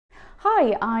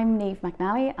Hi, I'm Niamh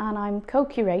MacNally and I'm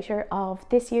co-curator of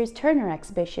this year's Turner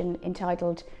exhibition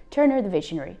entitled Turner the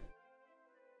Visionary.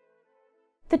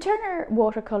 The Turner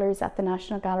watercolours at the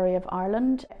National Gallery of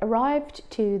Ireland arrived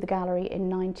to the gallery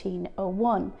in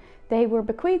 1901. They were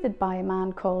bequeathed by a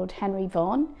man called Henry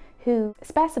Vaughan, who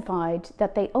specified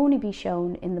that they only be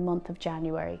shown in the month of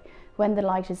January, when the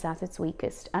light is at its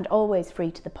weakest and always free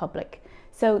to the public.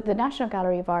 So the National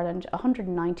Gallery of Ireland,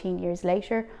 119 years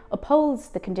later, upholds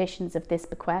the conditions of this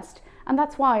bequest, and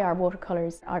that's why our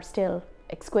watercolours are still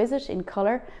exquisite in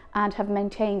colour and have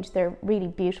maintained their really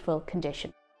beautiful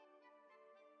condition.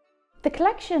 The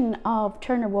collection of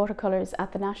Turner watercolours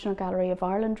at the National Gallery of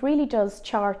Ireland really does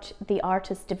chart the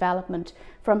artist's development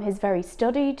from his very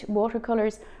studied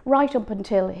watercolours right up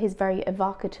until his very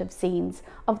evocative scenes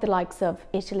of the likes of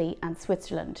Italy and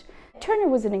Switzerland. Turner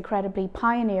was an incredibly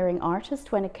pioneering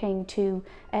artist when it came to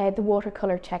the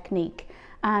watercolour technique,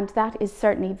 and that is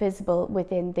certainly visible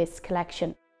within this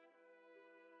collection.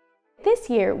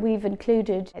 This year we've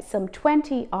included some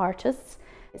 20 artists,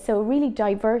 so a really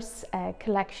diverse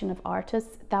collection of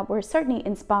artists that were certainly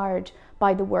inspired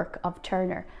by the work of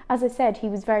Turner. As I said, he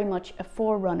was very much a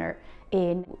forerunner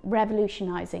in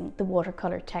revolutionising the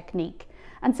watercolour technique.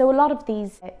 And so a lot of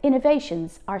these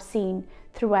innovations are seen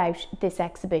throughout this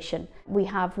exhibition. We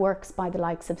have works by the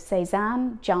likes of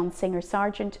Cézanne, John Singer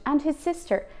Sargent and his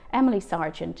sister Emily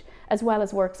Sargent, as well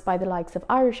as works by the likes of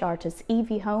Irish artists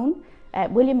Evie Hone,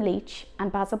 William Leach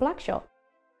and Basil Blackshaw.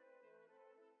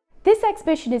 This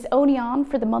exhibition is only on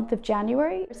for the month of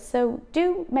January, so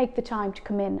do make the time to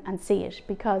come in and see it,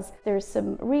 because there's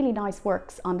some really nice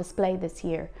works on display this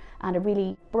year and a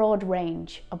really broad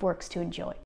range of works to enjoy.